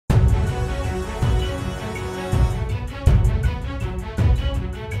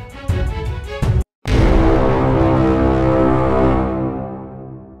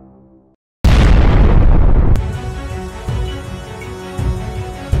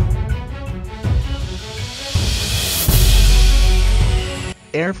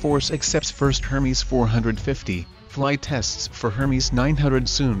Air Force accepts first Hermes 450, flight tests for Hermes 900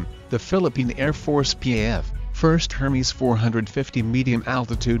 soon. The Philippine Air Force PAF, first Hermes 450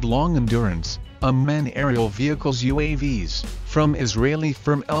 medium-altitude long-endurance, unmanned aerial vehicles UAVs, from Israeli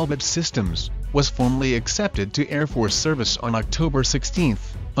firm Elbit Systems, was formally accepted to Air Force service on October 16,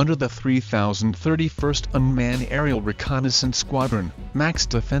 under the 3031st Unmanned Aerial Reconnaissance Squadron. Max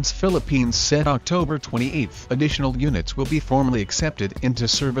Defense Philippines said October 28 additional units will be formally accepted into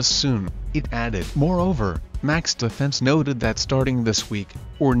service soon, it added. Moreover, Max Defense noted that starting this week,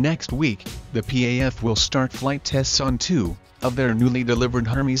 or next week, the PAF will start flight tests on 2 of their newly delivered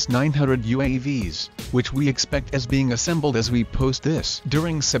Hermes 900 UAVs, which we expect as being assembled as we post this.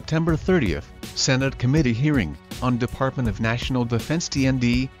 During September 30th, Senate Committee hearing on Department of National Defense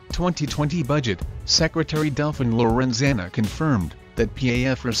DND 2020 budget, Secretary Delfin Lorenzana confirmed that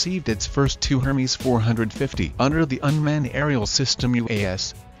PAF received its first 2 Hermes 450 under the Unmanned Aerial System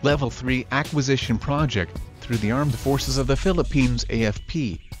UAS Level 3 acquisition project through the Armed Forces of the Philippines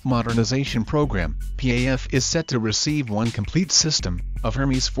AFP modernization program. PAF is set to receive 1 complete system of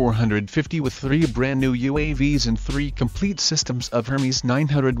Hermes 450 with 3 brand new UAVs and 3 complete systems of Hermes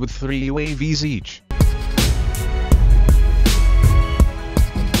 900 with 3 UAVs each.